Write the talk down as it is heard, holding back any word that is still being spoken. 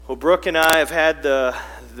Brooke and I have had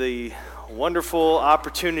the wonderful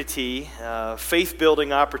opportunity,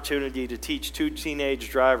 faith-building opportunity to teach two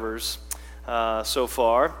teenage drivers so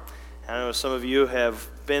far. I know some of you have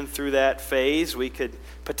been through that phase. We could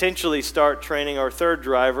potentially start training our third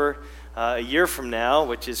driver a year from now,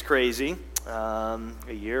 which is crazy. A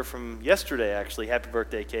year from yesterday, actually. Happy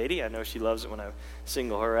birthday, Katie. I know she loves it when I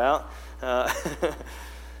single her out.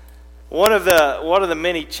 One of the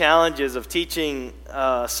many challenges of teaching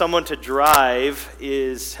someone to drive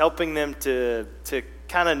is helping them to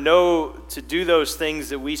kind of know to do those things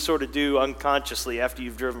that we sort of do unconsciously after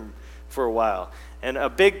you've driven for a while. And a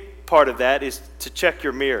big part of that is to check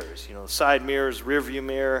your mirrors. You know, side mirrors, rear view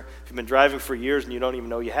mirror. If you've been driving for years and you don't even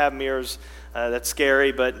know you have mirrors, that's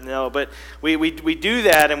scary. But no, but we do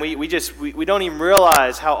that, and we don't even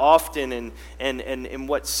realize how often and in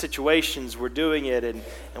what situations we're doing it,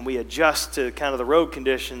 and we adjust to kind of the road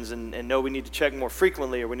conditions and know we need to check more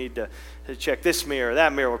frequently, or we need to check this mirror,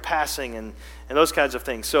 that mirror, we're passing, and those kinds of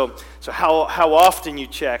things. So how often you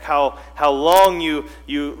check, how long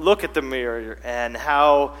you look at the mirror, and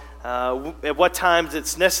how at what times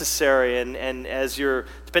it's necessary, and as you're,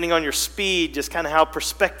 depending on your speed, just kind of how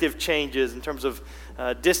perspective changes in terms of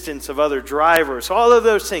distance of other drivers. So all of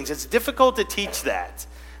those things. It's difficult to teach that.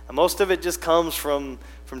 Most of it just comes from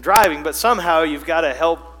driving, but somehow you've got to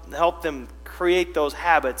help them create those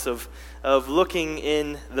habits of looking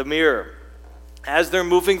in the mirror. As they're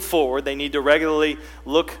moving forward, they need to regularly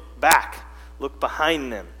look back, look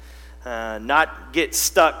behind them, not get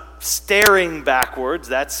stuck staring backwards.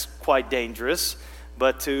 That's quite dangerous,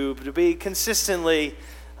 but to be consistently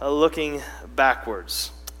looking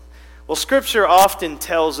backwards. Well, Scripture often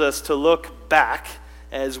tells us to look back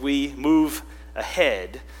as we move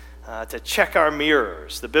ahead, to check our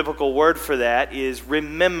mirrors. The biblical word for that is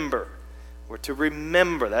remember. We're to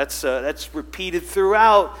remember. That's repeated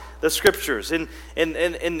throughout the Scriptures. In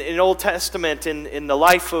Old Testament, in the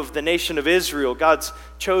life of the nation of Israel, God's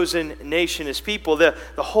chosen nation, His people, the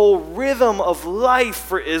whole rhythm of life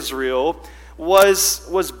for Israel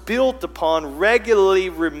was built upon regularly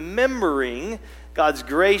remembering God's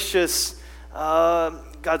gracious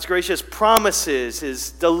promises,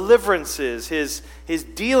 His deliverances, His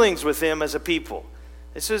dealings with them as a people.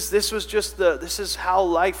 This is how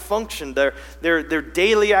life functioned. Their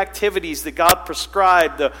daily activities that God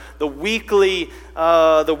prescribed, the weekly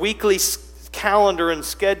calendar and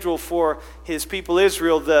schedule for His people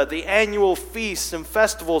Israel, the annual feasts and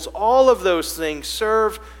festivals, all of those things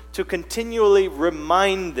serve to continually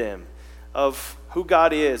remind them of who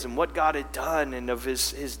God is and what God had done and of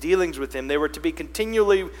His dealings with them. They were to be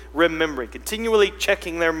continually remembering, continually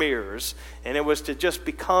checking their mirrors, and it was to just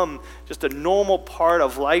become just a normal part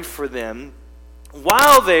of life for them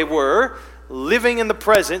while they were living in the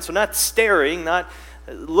present, so not staring at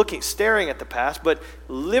the past, but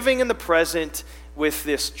living in the present with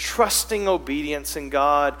this trusting obedience in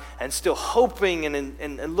God, and still hoping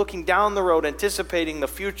and looking down the road, anticipating the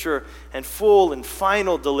future and full and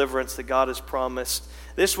final deliverance that God has promised.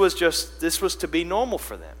 This was to be normal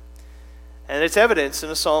for them. And it's evidenced in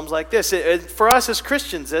the Psalms like this. For us as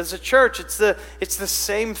Christians, as a church, it's the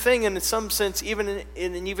same thing, and in some sense, even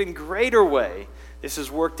in an even greater way. This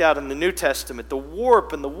is worked out in the New Testament. The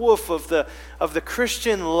warp and the woof of the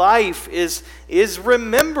Christian life is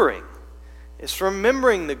remembering. It's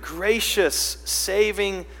remembering the gracious,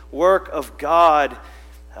 saving work of God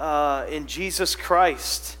in Jesus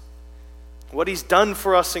Christ. What He's done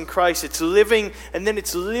for us in Christ. It's living, and then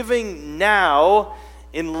it's living now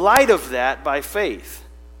in light of that by faith.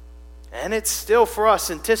 And it's still for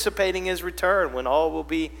us anticipating His return when all will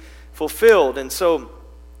be fulfilled. And so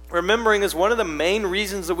remembering is one of the main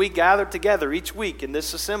reasons that we gather together each week in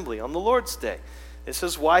this assembly on the Lord's Day. This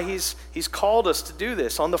is why He's called us to do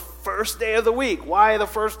this on the first day of the week. Why the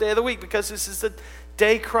first day of the week? Because this is the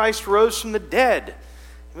day Christ rose from the dead.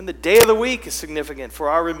 Even the day of the week is significant for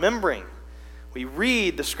our remembering. We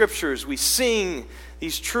read the Scriptures. We sing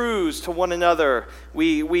these truths to one another.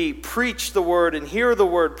 We preach the Word and hear the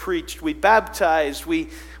Word preached. We baptize. We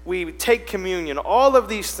take communion. All of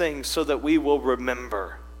these things so that we will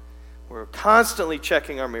remember. We're constantly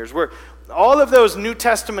checking our mirrors. All of those New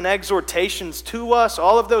Testament exhortations to us,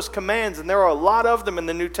 all of those commands, and there are a lot of them in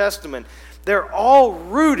the New Testament, they're all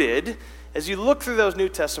rooted, as you look through those New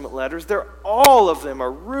Testament letters, all of them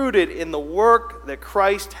are rooted in the work that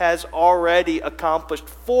Christ has already accomplished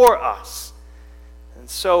for us. And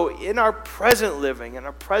so in our present living, in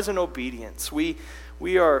our present obedience,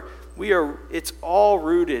 it's all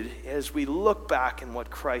rooted as we look back in what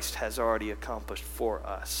Christ has already accomplished for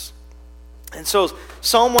us. And so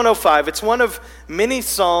Psalm 105, it's one of many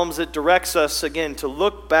psalms that directs us, again, to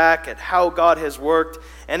look back at how God has worked.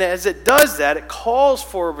 And as it does that, it calls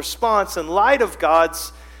for a response in light of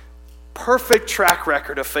God's perfect track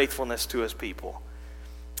record of faithfulness to his people.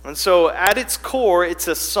 And so at its core, it's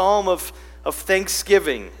a psalm of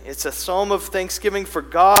thanksgiving. It's a psalm of thanksgiving for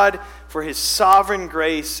God, for his sovereign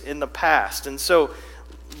grace in the past. And so,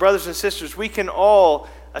 brothers and sisters, we can all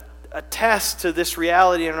attest to this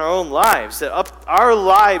reality in our own lives, that our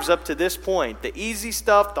lives up to this point, the easy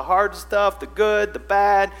stuff, the hard stuff, the good, the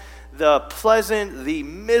bad, the pleasant, the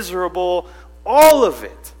miserable, all of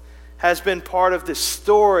it has been part of this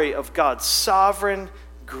story of God's sovereign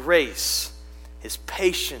grace, his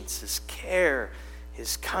patience, his care,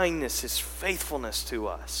 his kindness, his faithfulness to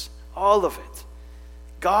us. All of it.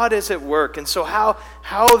 God is at work. And so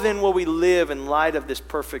how then will we live in light of this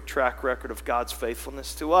perfect track record of God's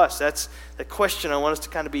faithfulness to us? That's the question I want us to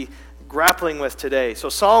kind of be grappling with today. So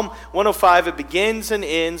Psalm 105, it begins and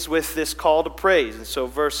ends with this call to praise. And so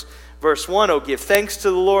verse 1, give thanks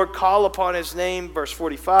to the Lord, call upon his name. Verse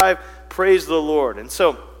 45, praise the Lord. And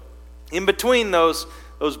so in between those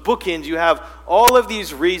bookends, you have all of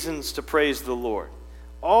these reasons to praise the Lord.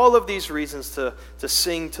 All of these reasons to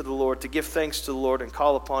sing to the Lord, to give thanks to the Lord and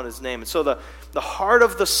call upon his name. And so the heart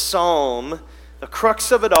of the psalm, the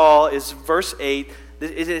crux of it all is verse 8.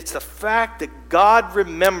 It's the fact that God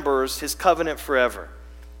remembers his covenant forever.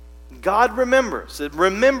 God remembers.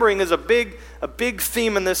 Remembering is a big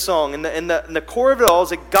theme in this song. And the core of it all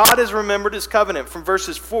is that God has remembered his covenant. From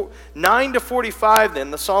verses 9 to 45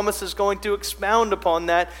 then, the psalmist is going to expound upon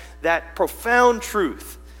that profound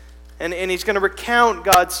truth. And he's going to recount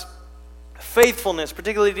God's faithfulness,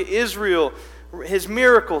 particularly to Israel, his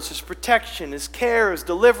miracles, his protection, his care, his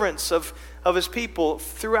deliverance of his people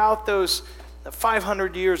throughout those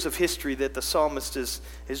 500 years of history that the psalmist is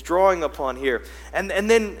drawing upon here. And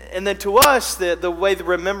then to us, the way the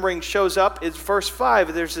remembering shows up is verse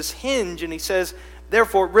 5. There's this hinge, and he says,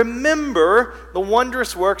 therefore, remember the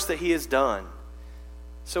wondrous works that he has done.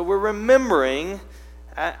 So we're remembering.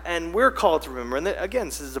 And we're called to remember. And again,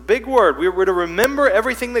 this is a big word. We're to remember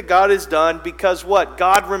everything that God has done because what?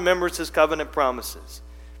 God remembers his covenant promises.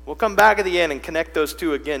 We'll come back at the end and connect those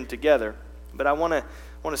two again together. But I want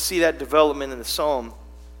to see that development in the psalm.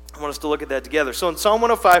 I want us to look at that together. So in Psalm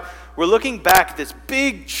 105, we're looking back at this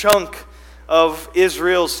big chunk of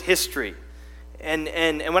Israel's history. And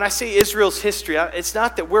when I say Israel's history, it's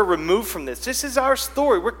not that we're removed from this. This is our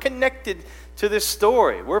story. We're connected to this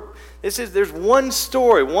story. There's one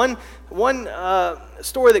story, one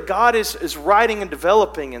story that God is writing and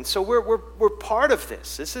developing, and so we're part of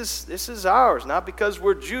this. This is ours, not because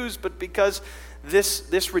we're Jews, but because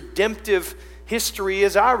this redemptive history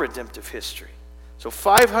is our redemptive history. So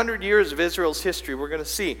 500 years of Israel's history we're going to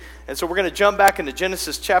see, and so we're going to jump back into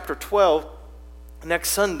Genesis chapter 12 next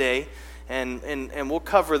Sunday, and we'll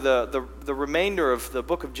cover the remainder of the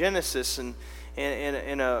book of Genesis in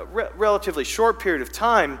a relatively short period of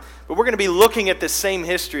time, but we're going to be looking at this same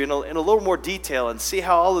history in a little more detail and see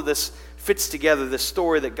how all of this fits together, this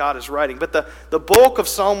story that God is writing. But the bulk of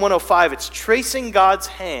Psalm 105, it's tracing God's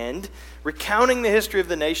hand, recounting the history of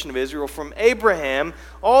the nation of Israel from Abraham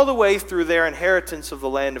all the way through their inheritance of the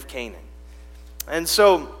land of Canaan. And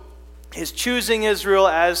so his choosing Israel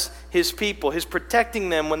as his people, his protecting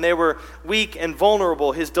them when they were weak and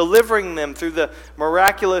vulnerable, his delivering them through the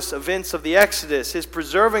miraculous events of the Exodus, his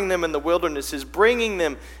preserving them in the wilderness, his bringing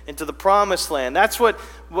them into the promised land. That's what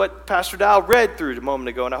Pastor Dow read through a moment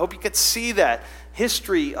ago, and I hope you could see that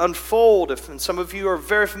history unfold. And some of you are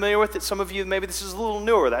very familiar with it, some of you, maybe this is a little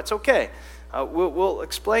newer. That's okay. We'll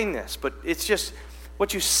explain this, but it's just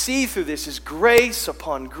what you see through this is grace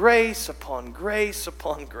upon grace upon grace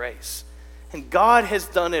upon grace. And God has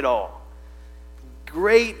done it all.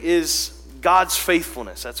 Great is God's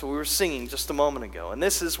faithfulness. That's what we were singing just a moment ago. And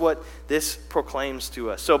this is what this proclaims to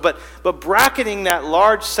us. So, but bracketing that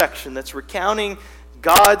large section that's recounting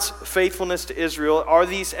God's faithfulness to Israel are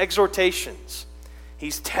these exhortations.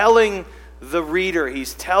 He's telling the reader,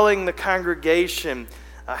 he's telling the congregation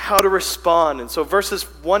how to respond. And so verses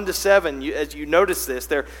 1 to 7, as you notice this,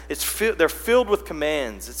 they're filled with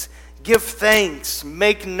commands. It's give thanks,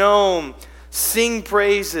 make known, sing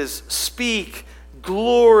praises, speak,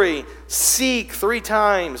 glory, seek 3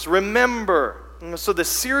 times, remember. And so the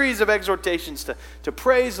series of exhortations to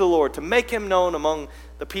praise the Lord, to make him known among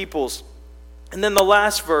the peoples. And then the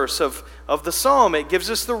last verse of the psalm, it gives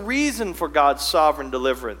us the reason for God's sovereign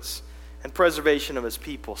deliverance and preservation of his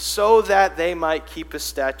people, so that they might keep his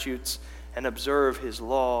statutes and observe his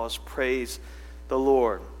laws. Praise the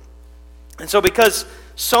Lord. And so because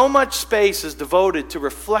so much space is devoted to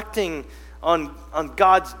reflecting on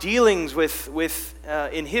God's dealings with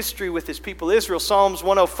in history with his people Israel. Psalms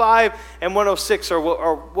 105 and 106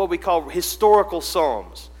 are what we call historical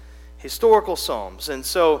psalms. Historical psalms. And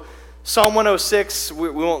so Psalm 106, we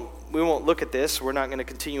won't look at this. We're not going to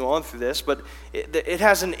continue on through this, but it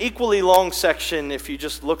has an equally long section if you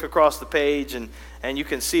just look across the page, and you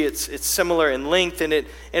can see it's similar in length, and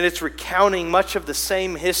it's recounting much of the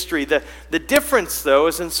same history. The difference, though,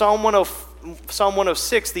 is in Psalm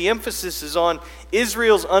 106, the emphasis is on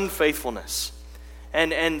Israel's unfaithfulness.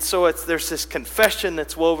 And so there's this confession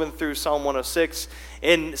that's woven through Psalm 106.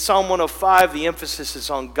 In Psalm 105, the emphasis is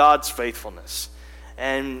on God's faithfulness.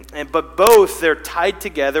 But both, they're tied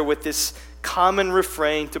together with this common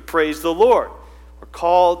refrain to praise the Lord. We're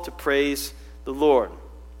called to praise the Lord.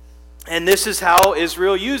 And this is how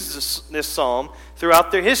Israel uses this psalm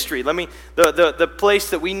throughout their history. The place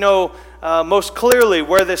that we know most clearly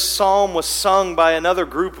where this psalm was sung by another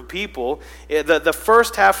group of people, the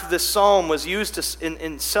first half of this psalm was used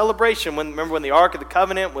in celebration. Remember when the Ark of the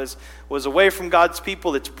Covenant was away from God's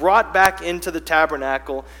people, it's brought back into the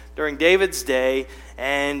tabernacle during David's day,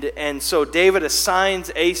 and so David assigns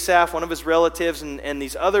Asaph, one of his relatives, and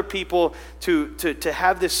these other people to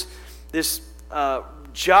have this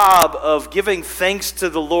job of giving thanks to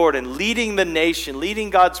the Lord and leading the nation, leading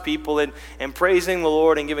God's people and praising the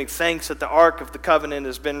Lord and giving thanks that the Ark of the Covenant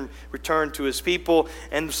has been returned to his people.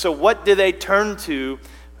 And so what do they turn to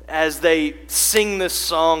as they sing this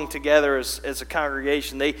song together as a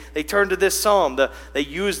congregation? They turn to this psalm. They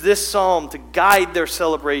use this psalm to guide their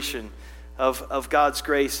celebration of God's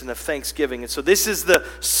grace and of thanksgiving. And so this is the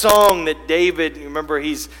song that David, remember,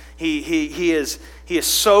 he is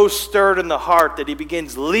so stirred in the heart that he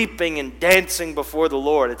begins leaping and dancing before the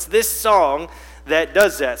Lord. It's this song that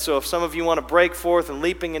does that. So if some of you want to break forth and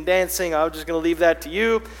leaping and dancing, I'm just going to leave that to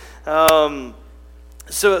you.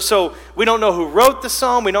 So we don't know who wrote the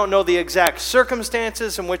psalm. We don't know the exact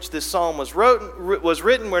circumstances in which this psalm was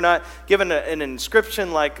written. We're not given an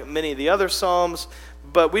inscription like many of the other psalms.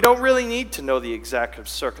 But we don't really need to know the exact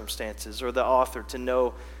circumstances or the author to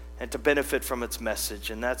know and to benefit from its message.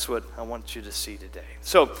 And that's what I want you to see today.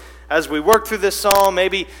 So as we work through this psalm,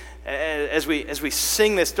 maybe as we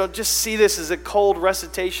sing this, don't just see this as a cold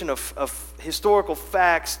recitation of historical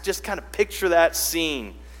facts. Just kind of picture that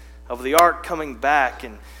scene of the ark coming back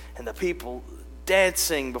and the people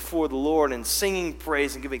dancing before the Lord and singing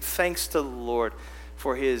praise and giving thanks to the Lord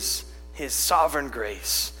for his sovereign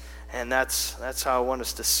grace. And that's how I want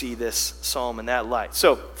us to see this psalm in that light.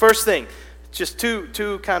 So, first thing, just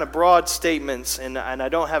two kind of broad statements, and I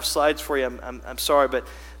don't have slides for you. I'm sorry, but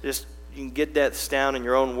just you can get that down in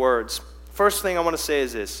your own words. First thing I want to say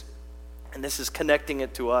is this, and this is connecting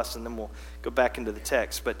it to us, and then we'll go back into the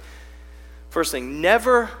text. But first thing,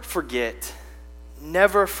 never forget.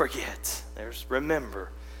 Never forget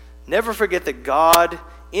that God,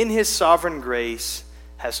 in his sovereign grace,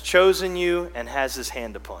 has chosen you and has his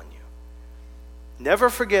hand upon you. Never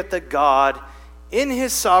forget that God, in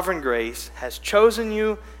his sovereign grace, has chosen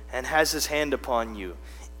you and has his hand upon you,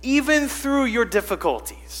 even through your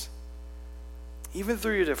difficulties. Even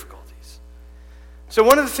through your difficulties. So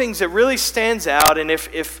one of the things that really stands out, and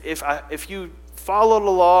if you followed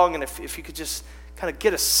along, and if you could just kind of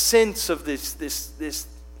get a sense of this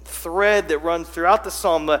thread that runs throughout the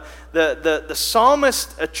psalm, the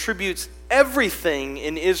psalmist attributes everything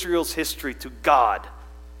in Israel's history to God.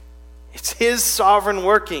 It's his sovereign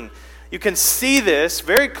working. You can see this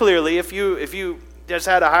very clearly if you just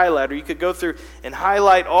had a highlighter. You could go through and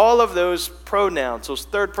highlight all of those pronouns, those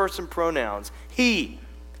third-person pronouns. He.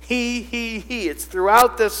 It's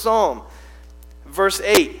throughout this psalm. Verse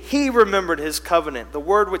 8, he remembered his covenant, the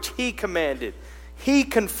word which he commanded. He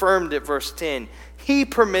confirmed it, verse 10. He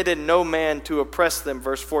permitted no man to oppress them,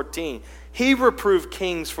 verse 14. He reproved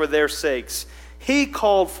kings for their sakes. He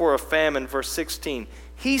called for a famine, verse 16.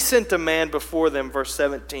 He sent a man before them, verse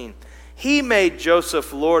 17. He made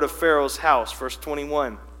Joseph Lord of Pharaoh's house, verse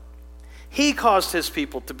 21. He caused his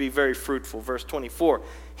people to be very fruitful, verse 24.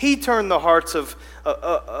 He turned their hearts to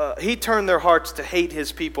hate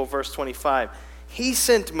his people, verse 25. He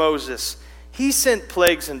sent Moses. He sent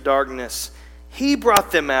plagues and darkness. He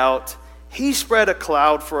brought them out. He spread a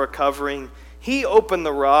cloud for a covering. He opened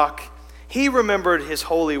the rock. He remembered his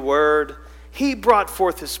holy word. He brought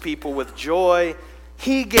forth his people with joy.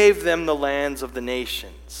 He gave them the lands of the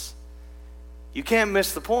nations. You can't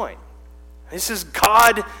miss the point. This is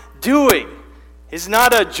God doing. It's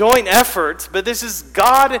not a joint effort, but this is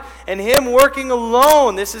God and him working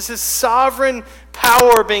alone. This is his sovereign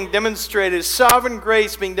power being demonstrated, his sovereign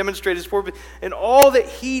grace being demonstrated, and all that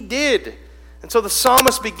he did. And so the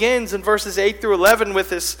psalmist begins in verses 8 through 11 with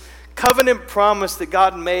this covenant promise that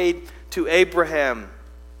God made to Abraham.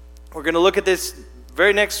 We're going to look at this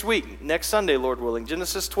very next week, next Sunday, Lord willing,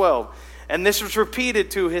 Genesis 12. And this was repeated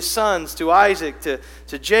to his sons, to Isaac,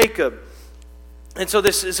 to Jacob. And so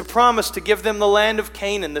this is a promise to give them the land of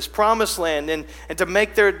Canaan, this promised land, and to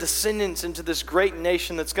make their descendants into this great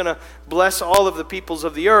nation that's going to bless all of the peoples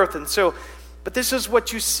of the earth. And so, but this is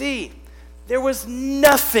what you see. There was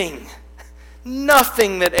nothing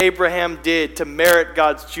that Abraham did to merit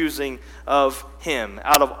God's choosing of him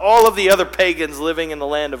out of all of the other pagans living in the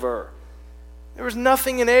land of Ur. There was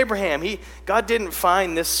nothing in Abraham. God didn't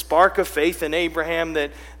find this spark of faith in Abraham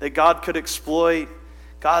that God could exploit.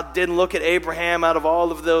 God didn't look at Abraham out of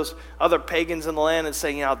all of those other pagans in the land and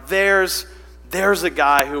say, there's a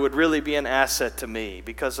guy who would really be an asset to me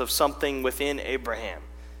because of something within Abraham.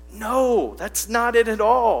 No, that's not it at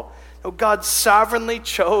all. No, God sovereignly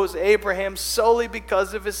chose Abraham solely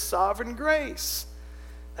because of his sovereign grace.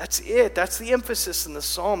 That's it. That's the emphasis in the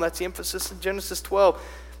psalm. That's the emphasis in Genesis 12.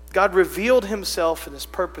 God revealed himself and his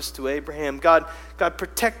purpose to Abraham. God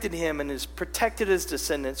protected him and has protected his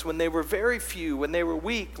descendants when they were very few, when they were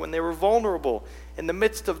weak, when they were vulnerable, in the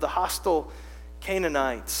midst of the hostile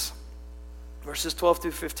Canaanites. Verses 12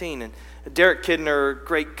 through 15. And Derek Kidner,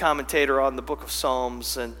 great commentator on the book of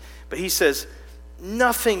Psalms, but he says,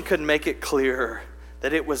 nothing could make it clearer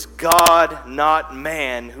that it was God, not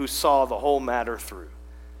man, who saw the whole matter through.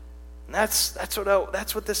 And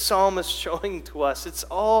that's what this psalm is showing to us. It's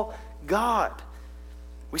all God.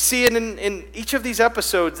 We see it in each of these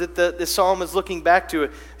episodes that the psalm is looking back to. We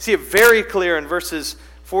see it very clear in verses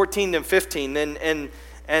 14 and 15,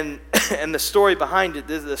 and the story behind it.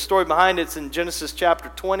 The story behind it's in Genesis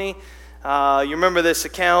chapter 20. You remember this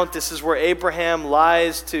account. This is where Abraham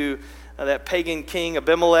lies to that pagan king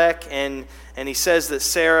Abimelech, and he says that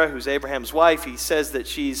Sarah, who's Abraham's wife, he says that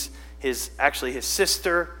she's actually his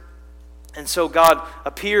sister. And so God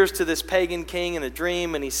appears to this pagan king in a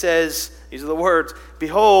dream, and he says, these are the words,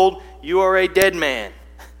 "Behold, you are a dead man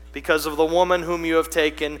because of the woman whom you have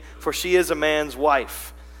taken, for she is a man's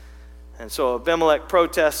wife." And so Abimelech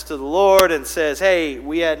protests to the Lord and says, "Hey,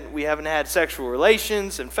 we haven't had sexual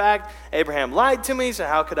relations. In fact, Abraham lied to me, so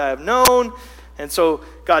how could I have known?" And so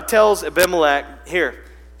God tells Abimelech, "Here,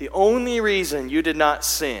 the only reason you did not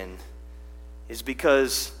sin is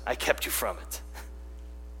because I kept you from it."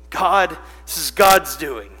 This is God's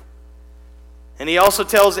doing. And he also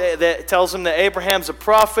tells him that Abraham's a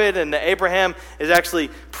prophet, and that Abraham is actually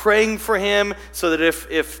praying for him so that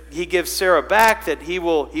if he gives Sarah back, that he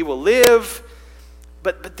will live.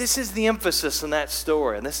 But this is the emphasis in that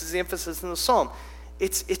story, and this is the emphasis in the psalm.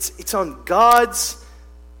 It's on God's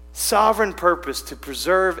sovereign purpose to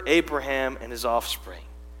preserve Abraham and his offspring,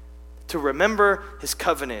 to remember his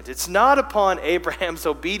covenant. It's not upon Abraham's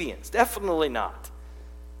obedience, definitely not.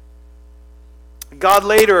 God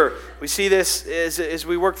later, we see this as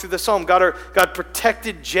we work through the psalm, God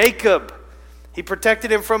protected Jacob. He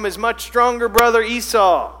protected him from his much stronger brother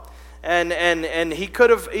Esau. And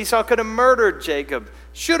Esau could have murdered Jacob,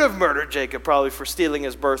 should have murdered Jacob probably for stealing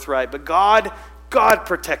his birthright, but God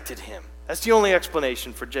protected him. That's the only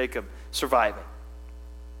explanation for Jacob surviving.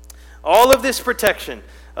 All of this protection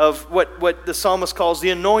of what the psalmist calls the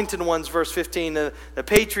anointed ones, verse 15, the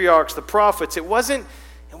patriarchs, the prophets, it wasn't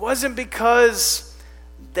because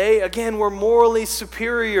they, again, were morally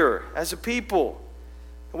superior as a people.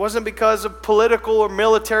 It wasn't because of political or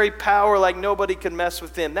military power, like nobody could mess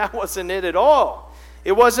with them. That wasn't it at all.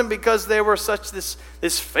 It wasn't because they were such this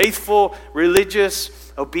faithful,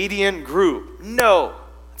 religious, obedient group. No,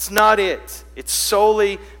 it's not it. It's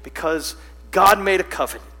solely because God made a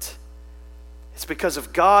covenant. It's because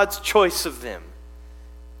of God's choice of them.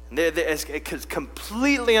 And they're as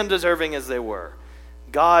completely undeserving as they were,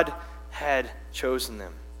 God had chosen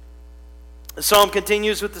them. The psalm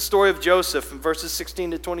continues with the story of Joseph in verses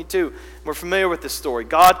 16 to 22. We're familiar with this story.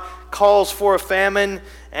 God calls for a famine,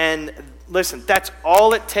 and listen, that's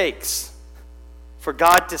all it takes for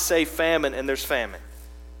God to say famine, and there's famine.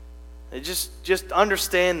 Just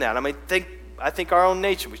understand that. I think our own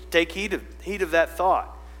nation, we should take heed of that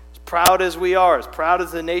thought. As proud as we are, as proud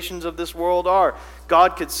as the nations of this world are,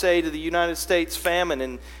 God could say to the United States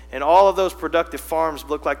famine, and all of those productive farms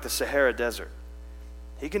look like the Sahara Desert.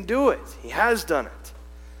 He can do it. He has done it.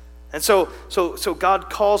 And so God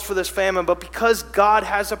calls for this famine, but because God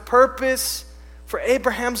has a purpose for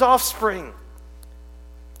Abraham's offspring,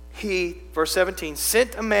 he, verse 17,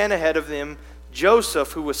 sent a man ahead of them,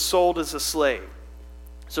 Joseph, who was sold as a slave.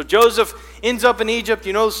 So Joseph ends up in Egypt,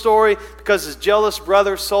 you know the story, because his jealous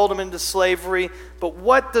brother sold him into slavery. But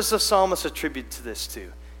what does the psalmist attribute to this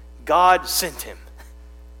to? God sent him.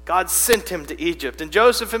 God sent him to Egypt. And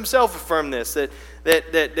Joseph himself affirmed this,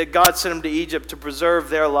 that God sent him to Egypt to preserve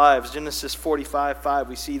their lives. Genesis 45:5,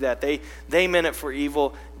 we see that. They meant it for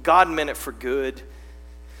evil. God meant it for good.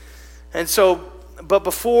 And so, but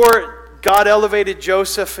before God elevated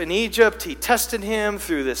Joseph in Egypt, he tested him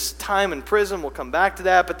through this time in prison. We'll come back to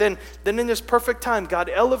that. But then in this perfect time, God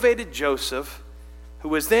elevated Joseph, who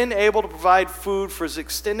was then able to provide food for his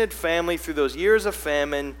extended family through those years of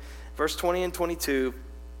famine, verse 20 and 22.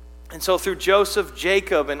 And so through Joseph,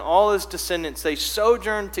 Jacob, and all his descendants, they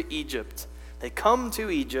sojourned to Egypt. They come to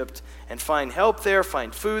Egypt and find help there,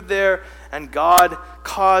 find food there, and God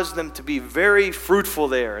caused them to be very fruitful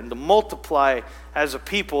there and to multiply as a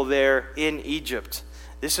people there in Egypt.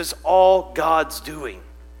 This is all God's doing.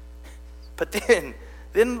 But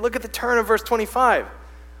then look at the turn of verse 25.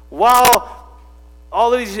 While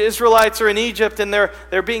all of these Israelites are in Egypt and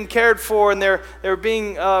they're being cared for and they're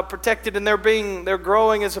being protected and they're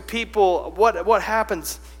growing as a people, what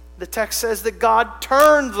happens? The text says that God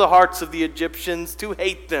turned the hearts of the Egyptians to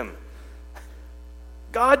hate them.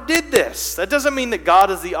 God did this. That doesn't mean that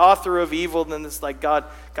God is the author of evil and it's like God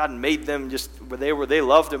made them just where they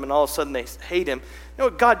loved him and all of a sudden they hate him. No,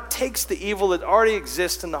 God takes the evil that already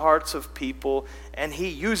exists in the hearts of people and he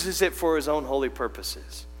uses it for his own holy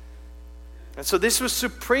purposes. And so this was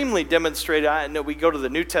supremely demonstrated. I know we go to the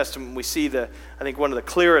New Testament and we see I think one of the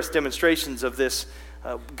clearest demonstrations of this,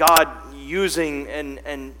 God using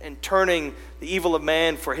and turning the evil of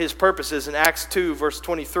man for his purposes in Acts 2 verse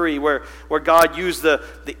 23 where God used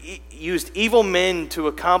used evil men to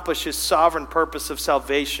accomplish his sovereign purpose of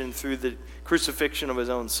salvation through the crucifixion of his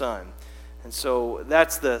own son. And so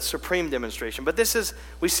that's the supreme demonstration. But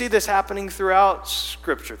we see this happening throughout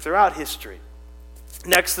Scripture, throughout history.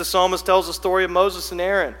 Next, the psalmist tells the story of Moses and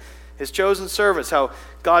Aaron, his chosen servants, how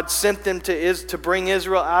God sent them to bring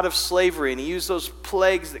Israel out of slavery. And he used those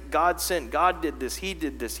plagues that God sent. God did this, he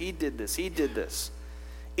did this, he did this, he did this.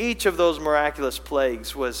 Each of those miraculous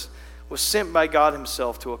plagues was sent by God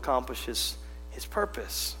himself to accomplish his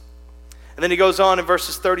purpose. And then he goes on in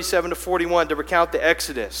verses 37 to 41 to recount the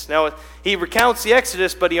Exodus. Now, he recounts the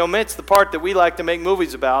Exodus, but he omits the part that we like to make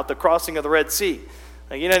movies about, the crossing of the Red Sea.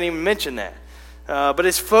 Like, he doesn't even mention that. But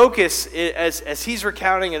his focus, as he's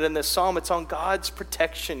recounting it in this psalm, it's on God's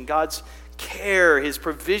protection, God's care, his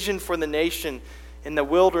provision for the nation in the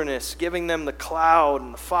wilderness, giving them the cloud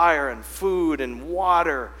and the fire and food and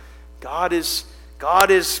water. God is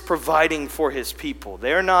providing for his people.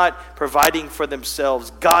 They're not providing for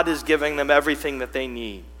themselves. God is giving them everything that they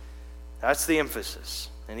need. That's the emphasis.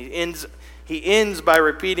 And he ends by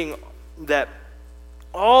repeating that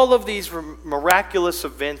all of these miraculous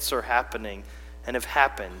events are happening and have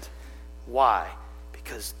happened. Why?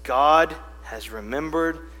 Because God has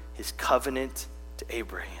remembered his covenant to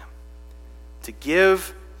Abraham to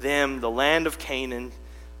give them the land of Canaan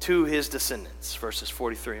to his descendants, verses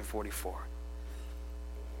 43 and 44.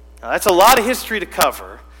 Now that's a lot of history to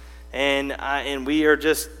cover, and we are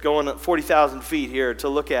just going 40,000 feet here to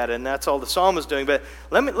look at it, and that's all the psalm is doing. But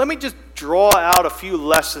let me just draw out a few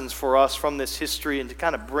lessons for us from this history and to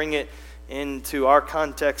kind of bring it into our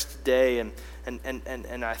context today. And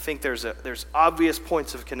I think there's obvious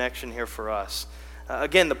points of connection here for us.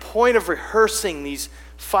 Again, the point of rehearsing these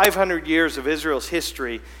 500 years of Israel's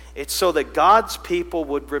history, it's so that God's people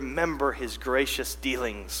would remember his gracious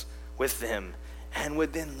dealings with them and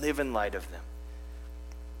would then live in light of them.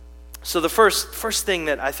 So the first thing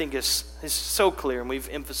that I think is so clear, and we've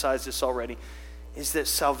emphasized this already, is that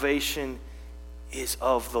salvation is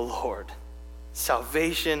of the Lord.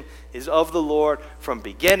 Salvation is of the Lord from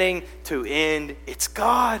beginning to end. It's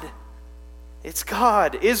God. It's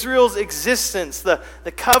God. Israel's existence, the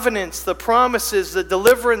covenants, the promises, the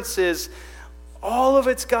deliverances, all of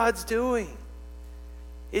it's God's doing.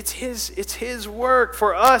 It's his work.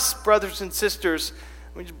 For us, brothers and sisters,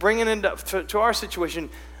 we just bring it to our situation.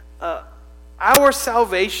 Our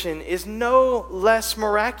salvation is no less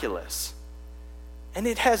miraculous. And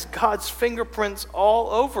it has God's fingerprints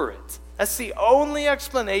all over it. That's the only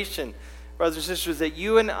explanation, brothers and sisters, that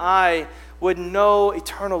you and I would know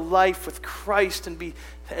eternal life with Christ and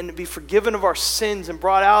be forgiven of our sins and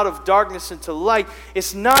brought out of darkness into light.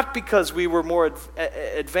 It's not because we were more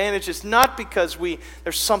advantaged. It's not because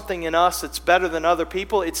there's something in us that's better than other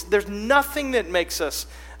people. There's nothing that makes us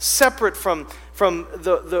separate from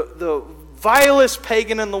the vilest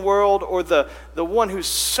pagan in the world or the one who's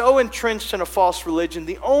so entrenched in a false religion.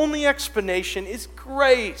 The only explanation is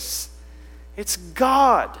grace. It's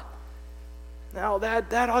God. Now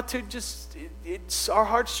that ought to our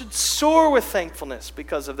hearts should soar with thankfulness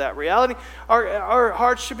because of that reality. Our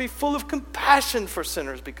hearts should be full of compassion for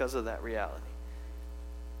sinners because of that reality.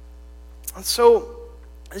 And so,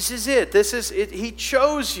 this is it. This is it. He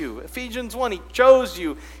chose you. Ephesians 1, He chose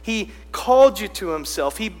you. He called you to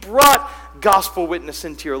Himself. He brought gospel witness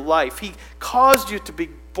into your life. He caused you to be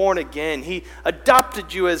born again. He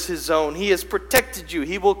adopted you as His own. He has protected you.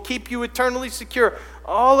 He will keep you eternally secure.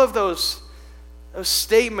 All of those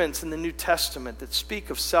statements in the New Testament that speak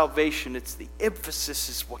of salvation, it's the emphasis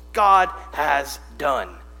is what God has done.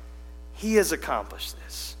 He has accomplished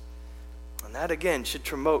this. And that, again, should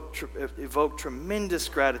evoke tremendous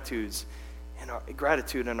gratitude in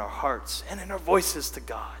our hearts and in our voices to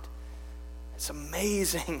God. It's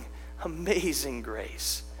amazing, amazing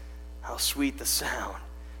grace. How sweet the sound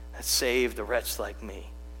that saved a wretch like me.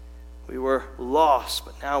 We were lost,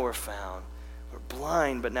 but now we're found. We're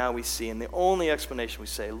blind, but now we see. And the only explanation we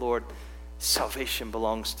say, Lord, salvation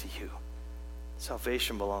belongs to you.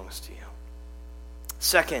 Salvation belongs to you.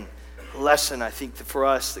 Second lesson, I think, for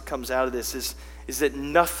us that comes out of this is that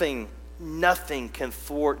nothing can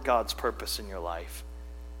thwart God's purpose in your life.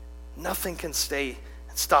 Nothing can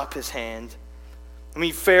stop His hand. I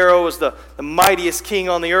mean, Pharaoh was the mightiest king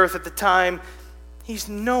on the earth at the time. He's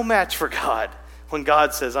no match for God when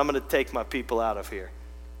God says, I'm going to take my people out of here.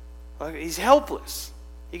 He's helpless.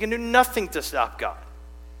 He can do nothing to stop God.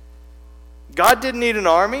 God didn't need an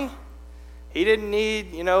army. He didn't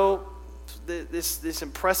need, this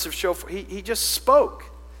impressive show. He just spoke.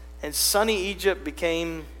 And sunny Egypt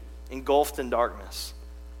became engulfed in darkness.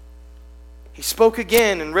 He spoke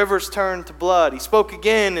again and rivers turned to blood. He spoke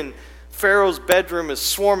again and Pharaoh's bedroom is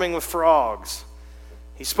swarming with frogs.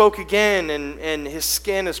 He spoke again and his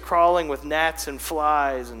skin is crawling with gnats and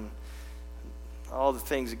flies and all the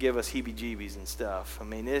things that give us heebie-jeebies and stuff. I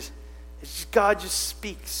mean, it's just, God just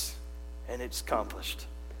speaks and it's accomplished.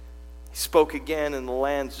 He spoke again and the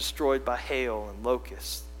land's destroyed by hail and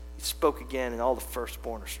locusts. He spoke again and all the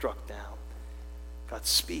firstborn are struck down. God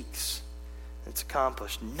speaks and it's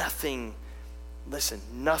accomplished. Nothing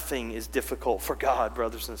is difficult for God,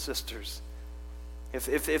 brothers and sisters.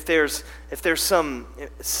 If there's some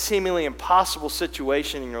seemingly impossible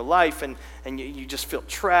situation in your life and you just feel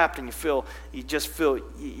trapped and you just feel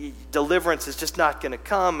deliverance is just not going to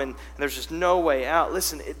come and there's just no way out.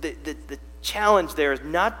 Listen, the challenge there is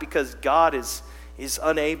not because God is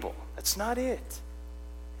unable. That's not it.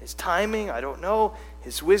 His timing, I don't know.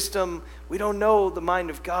 His wisdom, we don't know the mind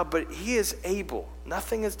of God, but He is able.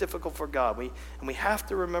 Nothing is difficult for God. And we have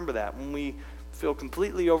to remember that when we feel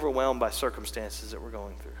completely overwhelmed by circumstances that we're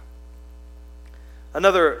going through.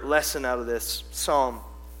 Another lesson out of this psalm,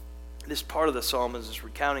 this part of the psalm is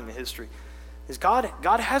recounting the history, is God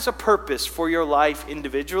has a purpose for your life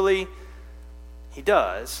individually. He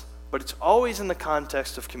does, but it's always in the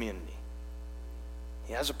context of community.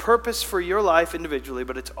 He has a purpose for your life individually,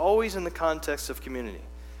 but it's always in the context of community.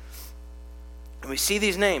 And we see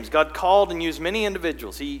these names. God called and used many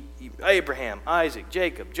individuals. Abraham, Isaac,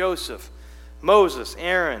 Jacob, Joseph, Moses,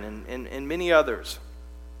 Aaron, and many others.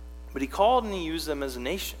 But He called and He used them as a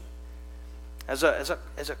nation, as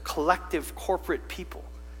a collective corporate people.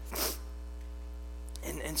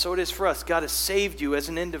 And so it is for us. God has saved you as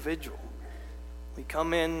an individual. We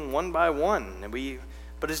come in one by one,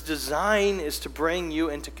 but His design is to bring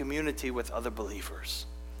you into community with other believers,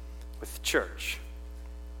 with the church.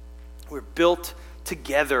 We're built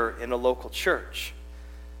together in a local church.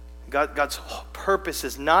 God's purpose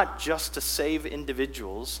is not just to save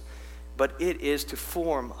individuals, but it is to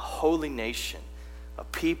form a holy nation, a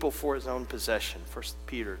people for His own possession, 1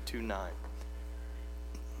 Peter 2:9.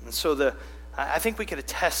 And so I think we can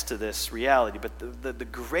attest to this reality, but the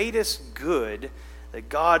greatest good that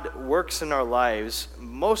God works in our lives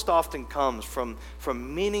most often comes from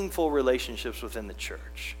meaningful relationships within the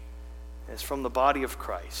church. It's from the body of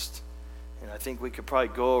Christ. And I think we could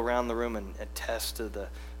probably go around the room and attest to the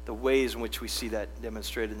ways in which we see that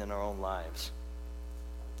demonstrated in our own lives.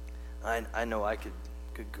 I know I could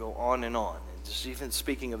go on and on, and just even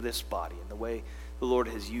speaking of this body and the way the Lord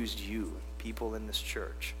has used you, people in this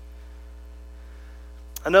church.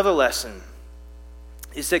 Another lesson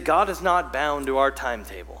is that God is not bound to our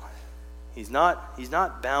timetable. He's not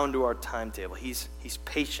bound to our timetable. He's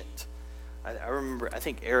patient. I remember, I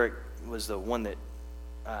think Eric was the one that,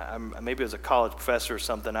 maybe it was a college professor or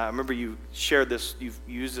something. I remember you shared this, you've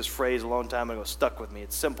used this phrase a long time ago, stuck with me.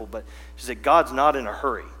 It's simple, but she said, God's not in a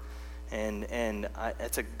hurry. And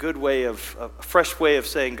it's a good way a fresh way of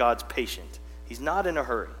saying God's patient. He's not in a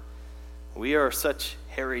hurry. We are such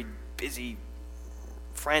harried, busy,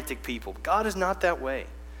 frantic people. God is not that way.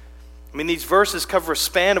 I mean, these verses cover a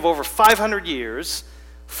span of over 500 years,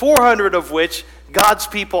 400 of which God's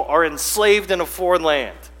people are enslaved in a foreign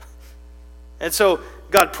land. And so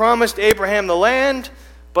God promised Abraham the land,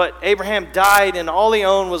 But Abraham died, and all he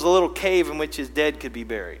owned was a little cave in which his dead could be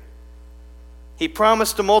buried. He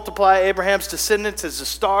promised to multiply Abraham's descendants as the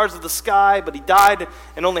stars of the sky, but he died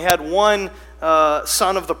and only had one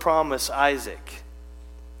son of the promise, Isaac.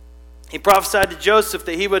 He prophesied to Joseph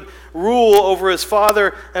that he would rule over his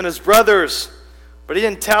father and his brothers, but he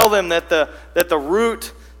didn't tell them that the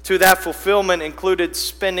route to that fulfillment included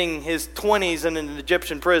spending his 20s in an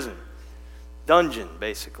Egyptian prison. Dungeon,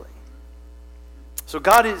 basically. So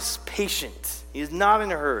God is patient. He is not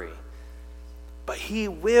in a hurry. But he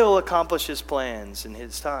will accomplish his plans in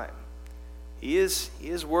his time. He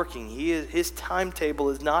is working. His timetable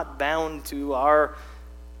is not bound to our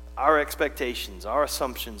expectations, our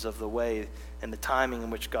assumptions of the way and the timing in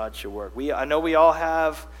which God should work. I know we all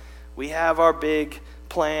have our big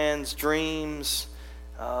plans, dreams,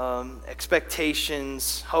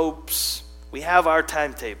 expectations, hopes. We have our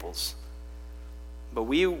timetables. But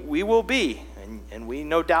we will be, and we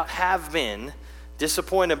no doubt have been,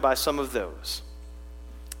 disappointed by some of those.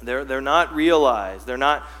 They're not realized.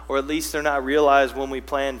 Or at least they're not realized when we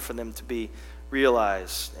plan for them to be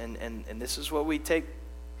realized. And this is what we take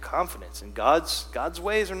confidence in. God's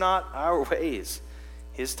ways are not our ways.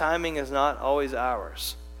 His timing is not always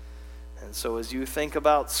ours. And so as you think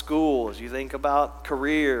about school, as you think about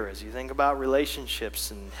career, as you think about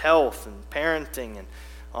relationships and health and parenting and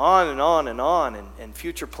on and on and on and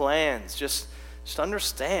future plans, just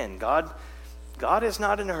understand God is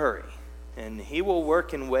not in a hurry. And he will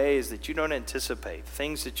work in ways that you don't anticipate.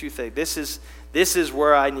 Things that you think, this is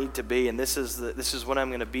where I need to be, and this is when I'm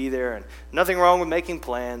going to be there. And nothing wrong with making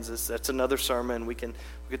plans. That's another sermon. We could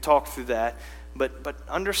talk through that. But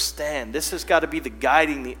understand, this has got to be the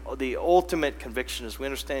guiding, the ultimate conviction as we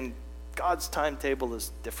understand God's timetable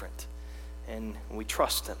is different. And we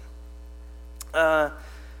trust him.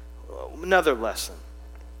 Another lesson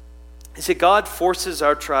is that God forces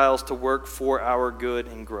our trials to work for our good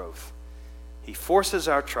and growth. He forces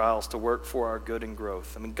our trials to work for our good and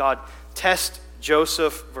growth. I mean, God tests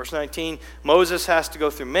Joseph, verse 19. Moses has to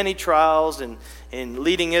go through many trials in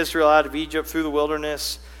leading Israel out of Egypt through the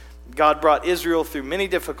wilderness. God brought Israel through many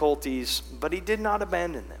difficulties, but he did not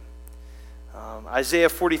abandon them. Isaiah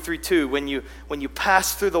 43:2, when you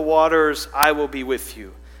pass through the waters, I will be with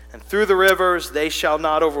you. And through the rivers, they shall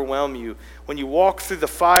not overwhelm you. When you walk through the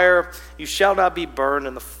fire, you shall not be burned,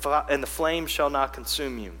 and the flame shall not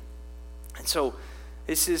consume you. And so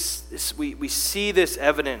we see this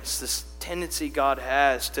evidence, this tendency God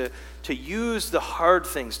has to use the hard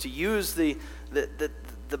things, to use the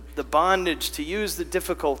bondage, to use the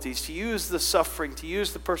difficulties, to use the suffering, to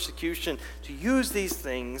use the persecution, to use these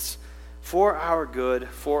things for our good,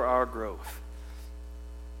 for our growth.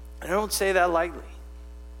 And I don't say that lightly.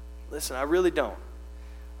 Listen, I really don't.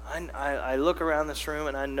 I look around this room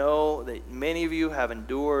and I know that many of you have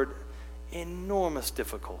endured enormous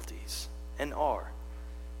difficulties and are.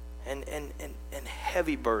 And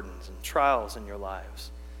heavy burdens and trials in your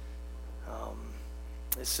lives.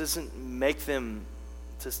 This doesn't make them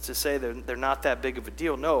to say they're not that big of a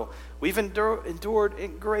deal. No, we've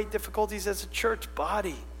endured great difficulties as a church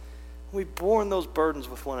body. We've borne those burdens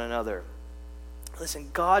with one another. Listen,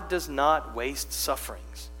 God does not waste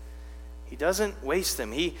sufferings. He doesn't waste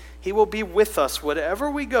them. He will be with us whatever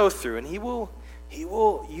we go through, and He will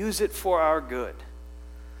use it for our good.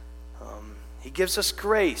 He gives us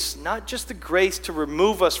grace, not just the grace to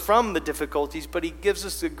remove us from the difficulties, but He gives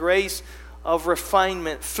us the grace of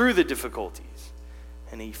refinement through the difficulties.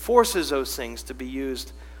 And He forces those things to be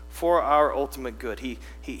used for our ultimate good.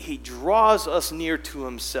 He draws us near to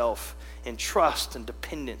Himself in trust and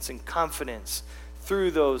dependence and confidence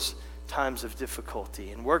through those times of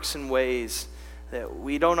difficulty, and works in ways that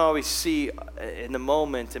we don't always see in the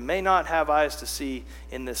moment and may not have eyes to see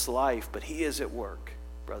in this life, but He is at work,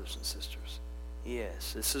 brothers and sisters. He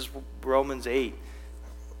is. This is Romans 8.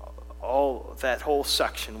 All that whole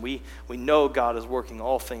section, we know God is working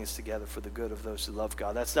all things together for the good of those who love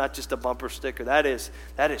God. That's not just a bumper sticker. That is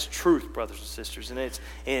truth, brothers and sisters, and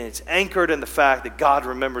it's anchored in the fact that God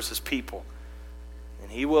remembers His people,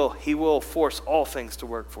 and He will force all things to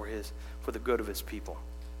work for the good of His people.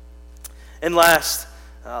 And last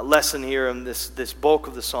lesson here in this bulk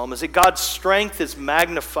of the psalm is that God's strength is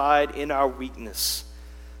magnified in our weakness,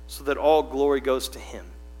 so that all glory goes to Him.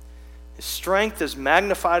 His strength is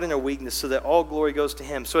magnified in our weakness, so that all glory goes to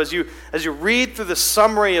Him. So as you read through the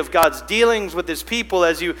summary of God's dealings with His people,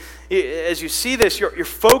 as you see this, your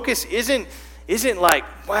focus isn't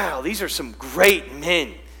like, wow, these are some great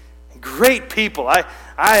men, great people.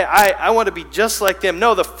 I want to be just like them.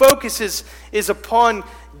 No, the focus is upon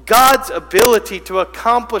God's ability to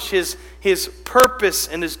accomplish his purpose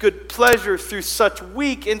and his good pleasure through such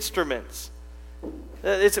weak instruments.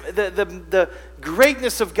 It's the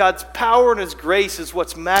greatness of God's power and his grace is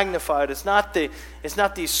what's magnified. It's not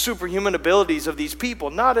these superhuman abilities of these people.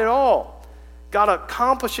 Not at all. God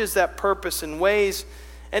accomplishes that purpose in ways,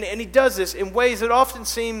 and he does this in ways that often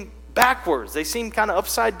seem backwards. They seem kind of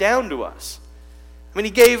upside down to us. I mean,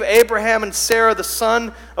 he gave Abraham and Sarah the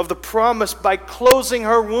son of the promise by closing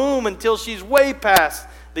her womb until she's way past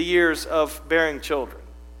the years of bearing children.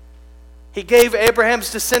 He gave Abraham's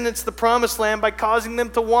descendants the promised land by causing them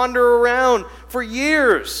to wander around for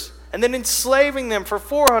years and then enslaving them for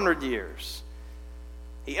 400 years.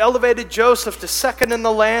 He elevated Joseph to second in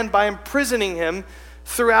the land by imprisoning him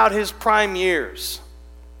throughout his prime years.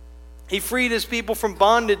 He freed his people from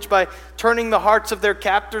bondage by turning the hearts of their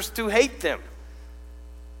captors to hate them.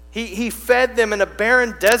 He fed them in a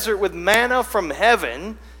barren desert with manna from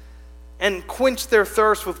heaven and quenched their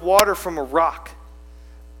thirst with water from a rock.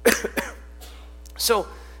 So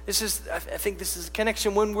I think this is a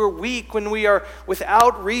connection when we're weak, when we are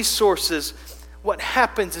without resources. What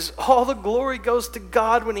happens is all the glory goes to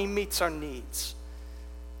God when he meets our needs.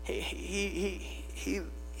 He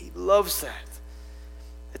loves that.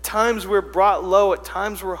 At times we're brought low, at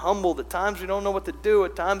times we're humbled, at times we don't know what to do,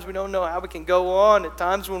 at times we don't know how we can go on, at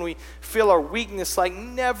times when we feel our weakness like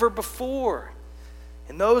never before.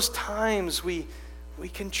 In those times we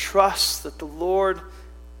can trust that the Lord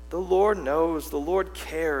knows, the Lord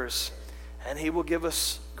cares, and he will give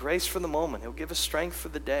us grace for the moment. He'll give us strength for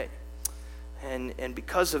the day. And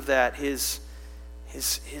because of that, he is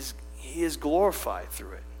glorified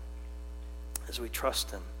through it as we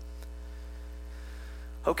trust him.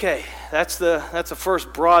 Okay, that's the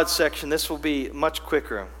first broad section. This will be much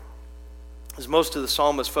quicker, as most of the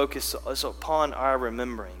psalm is focused upon our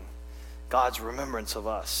remembering, God's remembrance of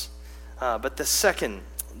us. But the second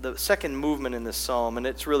movement in this psalm, and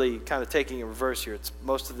it's really kind of taking a reverse here.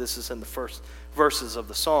 Most of this is in the first verses of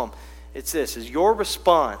the psalm. It's this: is your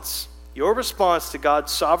response to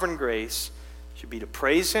God's sovereign grace should be to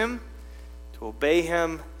praise him, to obey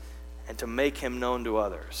him, and to make him known to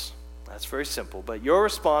others. That's very simple. But your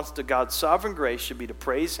response to God's sovereign grace should be to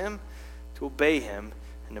praise him, to obey him,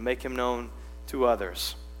 and to make him known to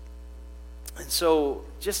others. And so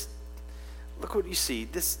just look what you see.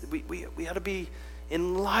 We ought to be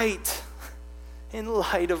in light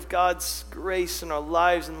of God's grace in our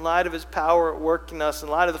lives, in light of his power at work in us, in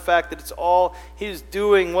light of the fact that it's all he's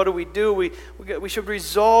doing. What do? We should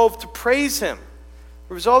resolve to praise him.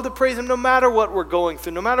 Resolve to praise him no matter what we're going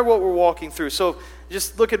through, no matter what we're walking through. So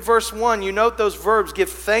just look at verse 1. You note those verbs. Give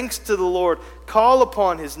thanks to the Lord. Call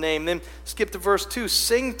upon his name. Then skip to verse 2.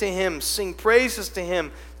 Sing to him. Sing praises to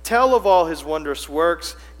him. Tell of all his wondrous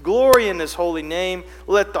works. Glory in his holy name.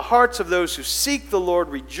 Let the hearts of those who seek the Lord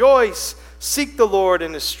rejoice. Seek the Lord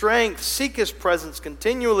in his strength. Seek his presence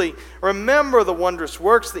continually. Remember the wondrous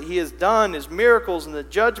works that he has done, his miracles and the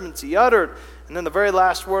judgments he uttered. And then the very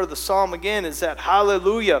last word of the psalm again is that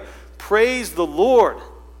hallelujah, praise the Lord.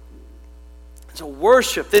 So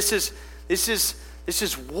worship, this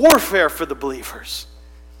is warfare for the believers.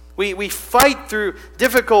 We fight through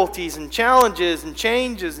difficulties and challenges and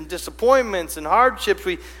changes and disappointments and hardships.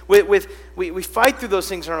 We fight through those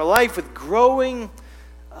things in our life with growing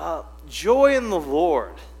joy in the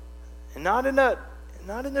Lord, and not in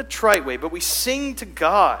a trite way, but we sing to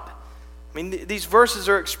God. I mean, these verses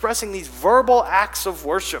are expressing these verbal acts of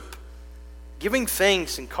worship, giving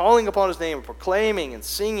thanks and calling upon his name, and proclaiming and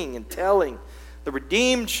singing and telling. The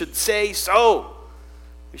redeemed should say so.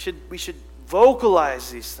 We should vocalize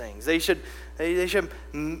these things.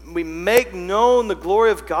 We make known the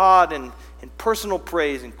glory of God in personal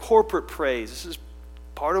praise and corporate praise. This is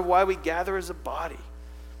part of why we gather as a body.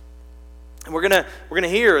 And we're gonna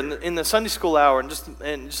hear in the Sunday school hour in just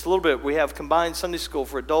a little bit. We have combined Sunday school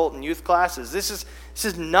for adult and youth classes. This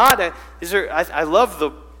is not a. I love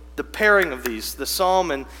the pairing of these, the psalm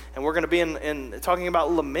and we're going to be in talking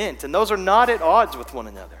about lament, and those are not at odds with one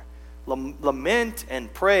another. Lament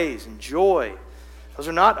and praise and joy, those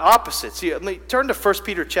are not opposites. See, let me turn to 1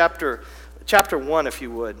 Peter chapter 1, if you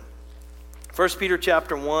would. 1 Peter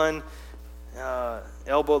chapter 1.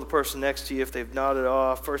 Elbow the person next to you if they've nodded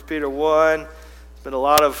off. 1 Peter 1. There's been a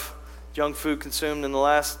lot of junk food consumed in the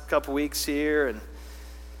last couple weeks here, and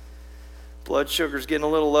blood sugar's getting a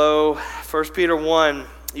little low. 1 Peter 1.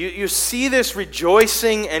 You see this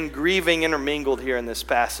rejoicing and grieving intermingled here in this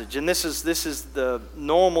passage, and this is the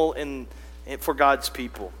normal for God's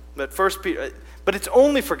people. But it's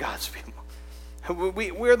only for God's people.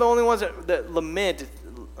 We're the only ones that lament.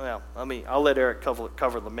 Well, I'll let Eric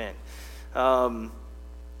cover lament.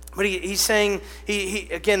 But he's saying, he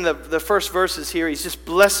again, the first verses here, he's just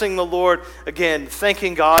blessing the Lord, again,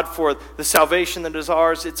 thanking God for the salvation that is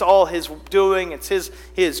ours. It's all his doing. It's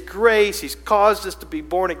his grace. He's caused us to be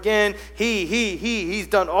born again. He's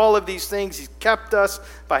done all of these things. He's kept us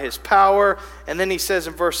by his power. And then he says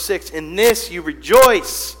in verse 6, in this you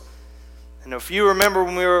rejoice. And if you remember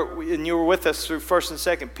when you were with us through 1st and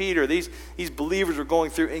 2nd Peter, these believers were going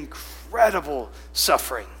through incredible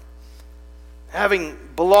suffering. Having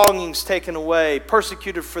belongings taken away,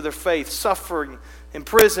 persecuted for their faith, suffering,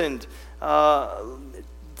 imprisoned,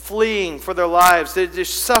 fleeing for their lives. They're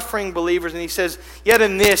suffering believers. And he says, yet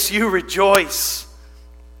in this you rejoice.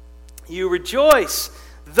 You rejoice.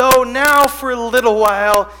 Though now for a little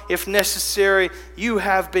while, if necessary, you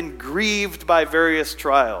have been grieved by various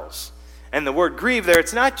trials. And the word grieve there,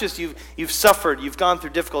 it's not just you've suffered, you've gone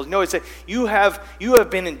through difficulties. No, it's that you have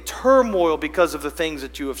been in turmoil because of the things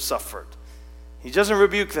that you have suffered. He doesn't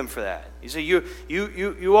rebuke them for that. He says,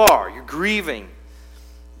 you're grieving.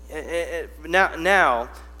 Now,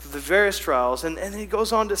 through the various trials, and he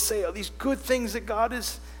goes on to say all these good things that God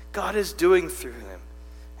is doing through them.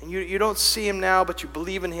 And you don't see him now, but you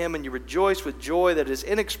believe in him, and you rejoice with joy that is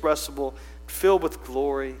inexpressible, filled with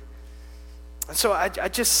glory. And so I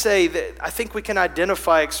just say that I think we can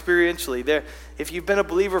identify experientially there. If you've been a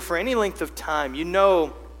believer for any length of time, you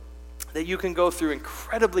know that you can go through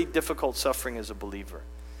incredibly difficult suffering as a believer.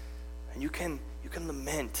 And you can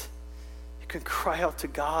lament. You can cry out to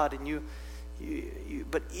God. And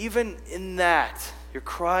but even in that, you're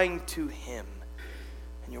crying to him.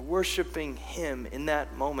 And you're worshiping him in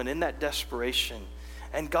that moment, in that desperation.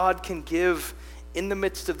 And God can give, in the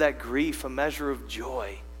midst of that grief, a measure of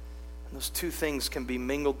joy. And those two things can be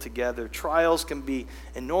mingled together. Trials can be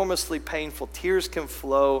enormously painful. Tears can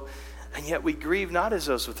flow. And yet we grieve not as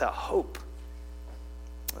those without hope.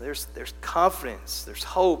 There's confidence, there's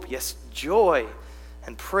hope, yes, joy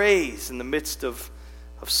and praise in the midst of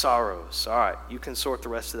sorrows. All right, you can sort the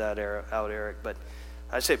rest of that out, Eric. But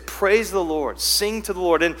I say praise the Lord, sing to the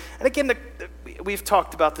Lord. And again, we've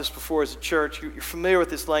talked about this before as a church. You're familiar with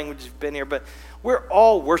this language, you've been here. But we're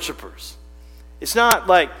all worshipers. It's not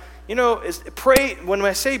like, when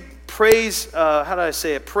I say praise, how do I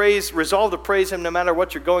say it? Praise, resolve to praise him no matter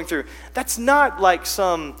what you're going through. That's not like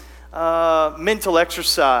some mental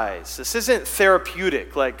exercise. This isn't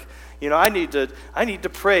therapeutic. Like, I need to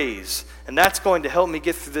praise, and that's going to help me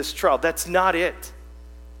get through this trial. That's not it.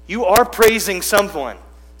 You are praising someone,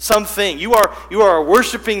 something. You are a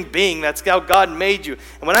worshiping being. That's how God made you.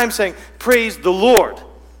 And when I'm saying praise the Lord,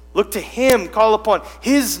 look to him, call upon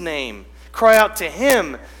his name, cry out to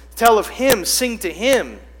him, tell of him, sing to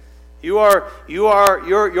him. Your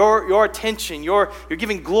attention, you're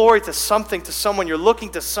giving glory to something, to someone. You're looking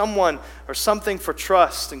to someone or something for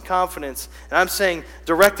trust and confidence. And I'm saying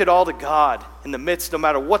direct it all to God in the midst, no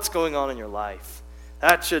matter what's going on in your life.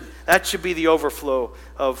 That should be the overflow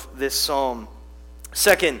of this psalm.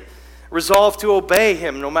 Second, resolve to obey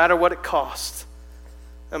him no matter what it costs.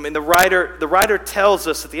 The writer tells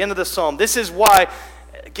us at the end of the psalm, this is why,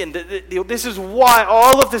 again, this is why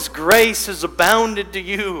all of this grace has abounded to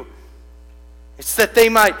you. It's that they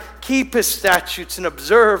might keep his statutes and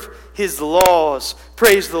observe his laws.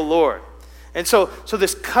 Praise the Lord. And so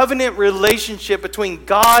this covenant relationship between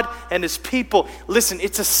God and his people, listen,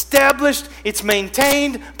 it's established, it's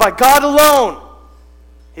maintained by God alone.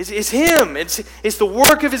 It's him. It's the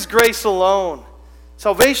work of his grace alone.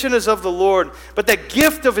 Salvation is of the Lord. But that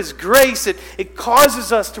gift of his grace, it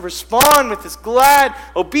causes us to respond with this glad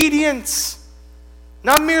obedience.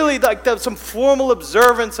 Not merely like some formal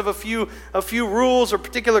observance of a few rules or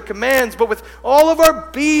particular commands, but with all of our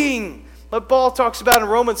being. Like Paul talks about in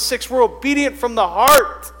Romans 6, we're obedient from the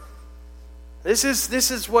heart. This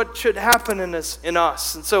is what should happen in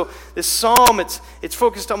us. And so this psalm, it's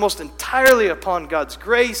focused almost entirely upon God's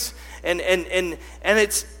grace, and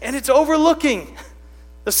it's overlooking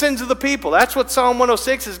the sins of the people. That's what Psalm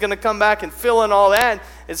 106 is going to come back and fill in all that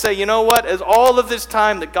and say, you know what? As all of this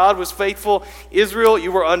time that God was faithful, Israel,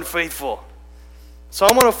 you were unfaithful.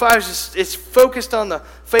 Psalm 105 is focused on the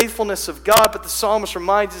faithfulness of God, but the psalmist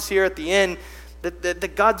reminds us here at the end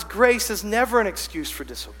that God's grace is never an excuse for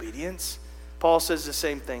disobedience. Paul says the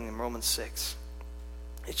same thing in Romans 6.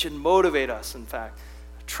 It should motivate us, in fact,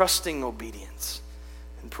 trusting obedience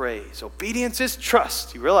and praise. Obedience is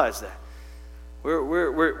trust. You realize that?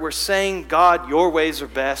 We're saying, God, your ways are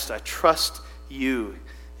best. I trust you.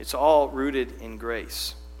 It's all rooted in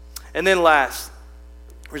grace. And then last,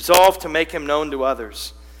 resolve to make him known to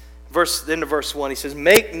others. Verse 1, he says,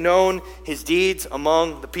 make known his deeds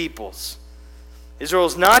among the peoples. Israel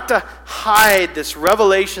was not to hide this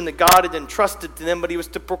revelation that God had entrusted to them, but he was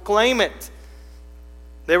to proclaim it.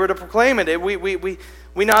 They were to proclaim it.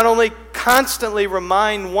 We not only constantly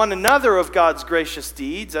remind one another of God's gracious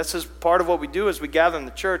deeds. That's just part of what we do as we gather in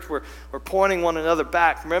the church. We're pointing one another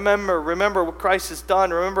back. Remember what Christ has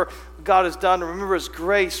done. Remember what God has done. Remember his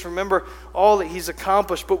grace. Remember all that he's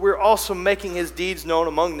accomplished. But we're also making his deeds known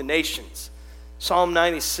among the nations. Psalm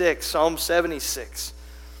 96, Psalm 76.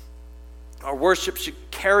 Our worship should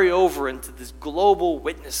carry over into this global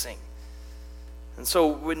witnessing. And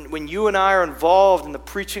so when you and I are involved in the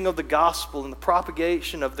preaching of the gospel and the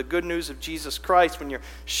propagation of the good news of Jesus Christ, when you're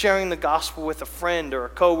sharing the gospel with a friend or a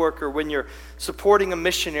coworker, when you're supporting a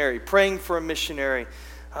missionary, praying for a missionary,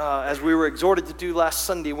 as we were exhorted to do last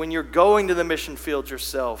Sunday, when you're going to the mission field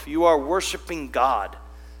yourself, you are worshiping God.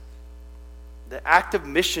 The act of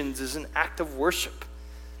missions is an act of worship.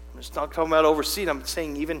 I'm just not talking about overseas. I'm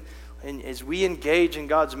saying even as we engage in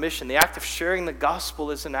God's mission, the act of sharing the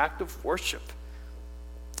gospel is an act of worship.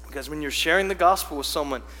 Because when you're sharing the gospel with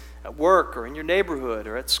someone at work or in your neighborhood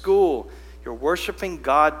or at school, you're worshiping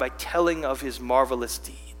God by telling of his marvelous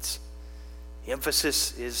deeds. The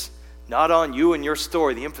emphasis is not on you and your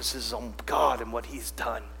story. The emphasis is on God and what he's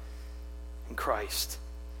done in Christ.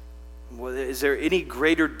 Is there any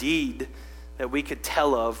greater deed that we could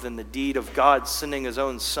tell of than the deed of God sending his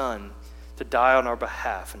own Son to die on our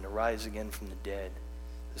behalf and to rise again from the dead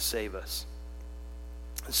to save us?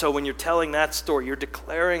 And so when you're telling that story, you're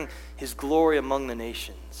declaring his glory among the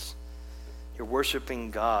nations. You're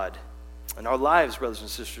worshiping God. And our lives, brothers and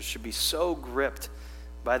sisters, should be so gripped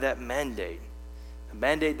by that mandate, the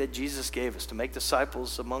mandate that Jesus gave us to make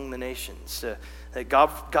disciples among the nations, that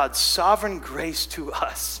God's sovereign grace to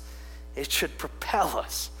us, it should propel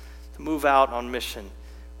us to move out on mission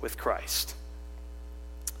with Christ.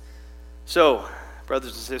 So,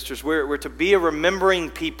 brothers and sisters, we're to be a remembering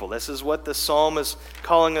people. This is what the psalm is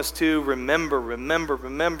calling us to. Remember, remember,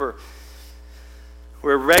 remember.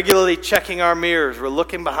 We're regularly checking our mirrors. We're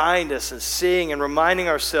looking behind us and seeing and reminding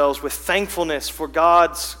ourselves with thankfulness for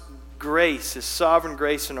God's grace, his sovereign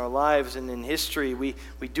grace in our lives and in history. We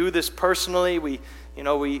do this personally. We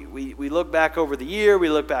look back over the year. We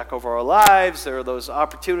look back over our lives. There are those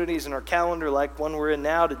opportunities in our calendar like one we're in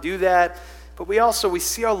now to do that. But we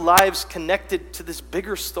see our lives connected to this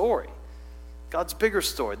bigger story, God's bigger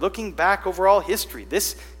story, looking back over all history.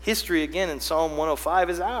 This history, again, in Psalm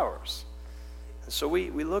 105 is ours. And so we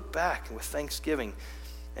look back with thanksgiving,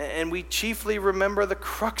 and we chiefly remember the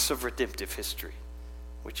crux of redemptive history,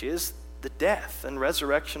 which is the death and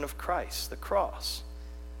resurrection of Christ, the cross.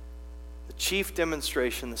 The chief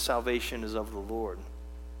demonstration that salvation is of the Lord.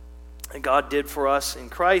 And God did for us in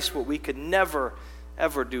Christ what we could never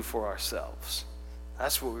ever do for ourselves.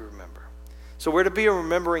 That's what we remember. So we're to be a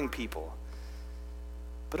remembering people.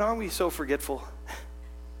 But aren't we so forgetful?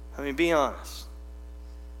 I mean, be honest.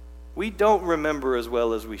 We don't remember as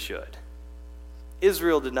well as we should.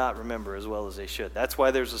 Israel did not remember as well as they should. That's why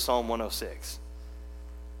there's a Psalm 106.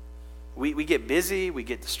 We get busy, we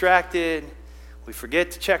get distracted, we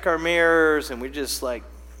forget to check our mirrors, and we're just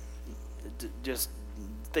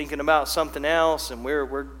thinking about something else, and we're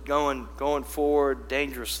going forward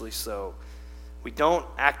dangerously so. We don't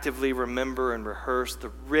actively remember and rehearse the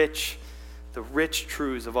rich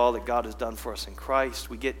truths of all that God has done for us in Christ.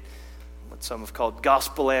 We get what some have called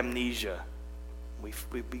gospel amnesia.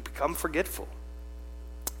 We become forgetful.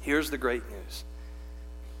 Here's the great news.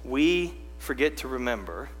 We forget to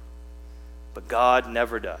remember, but God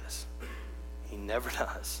never does. He never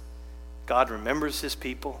does. God remembers his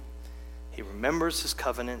people. He remembers his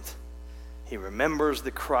covenant. He remembers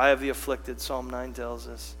the cry of the afflicted, Psalm 9 tells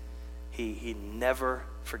us. He never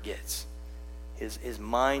forgets. His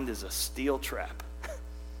mind is a steel trap.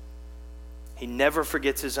 He never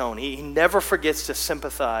forgets his own. He never forgets to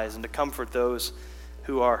sympathize and to comfort those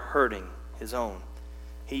who are hurting his own.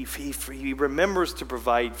 He remembers to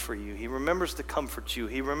provide for you. He remembers to comfort you.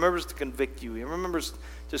 He remembers to convict you. He remembers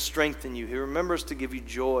to strengthen you. He remembers to give you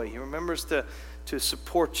joy. He remembers to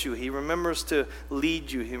support you. He remembers to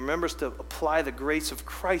lead you. He remembers to apply the grace of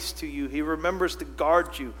Christ to you. He remembers to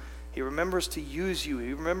guard you. He remembers to use you.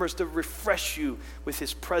 He remembers to refresh you with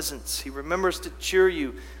his presence. He remembers to cheer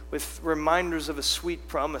you with reminders of his sweet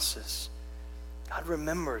promises. God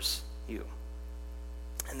remembers you.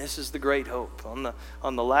 And this is the great hope.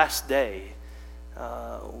 On the last day,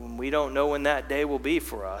 we don't know when that day will be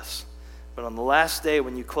for us, but on the last day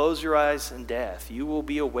when you close your eyes in death, you will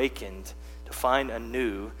be awakened to find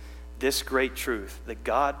anew this great truth, that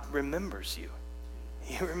God remembers you.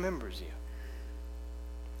 He remembers you.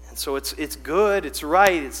 And so it's good, it's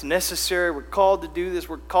right, it's necessary. We're called to do this.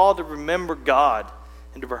 We're called to remember God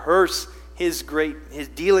and to rehearse His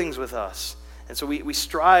dealings with us. And so we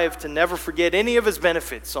strive to never forget any of His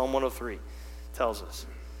benefits, Psalm 103 tells us.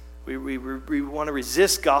 We want to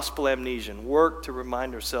resist gospel amnesia and work to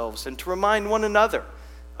remind ourselves and to remind one another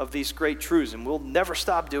of these great truths. And we'll never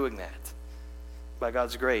stop doing that by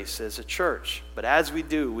God's grace as a church. But as we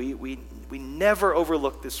do, we never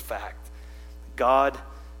overlook this fact. God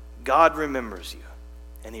remembers you,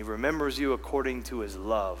 and He remembers you according to His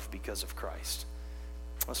love because of Christ.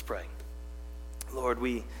 Let's pray. Lord,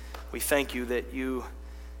 we thank you that you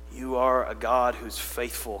are a God who's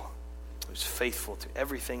faithful to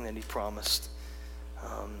everything that He promised.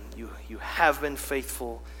 You have been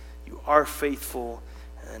faithful, you are faithful,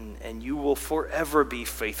 and you will forever be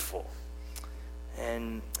faithful.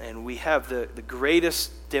 And we have the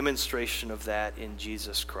greatest demonstration of that in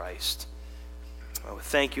Jesus Christ.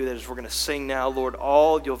 Thank you that as we're going to sing now, Lord,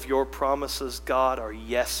 all of your promises, God, are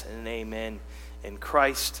yes and amen in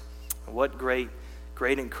Christ. What great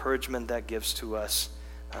encouragement that gives to us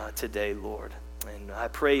today, Lord. And I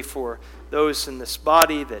pray for those in this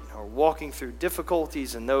body that are walking through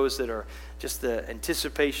difficulties and those that are just the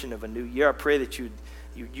anticipation of a new year. I pray that you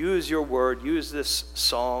use your word, use this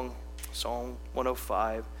song, Psalm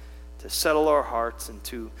 105, to settle our hearts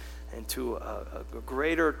into a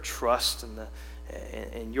greater trust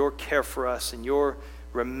in your care for us and your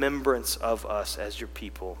remembrance of us as your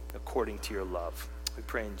people according to your love. We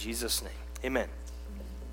pray in Jesus' name. Amen.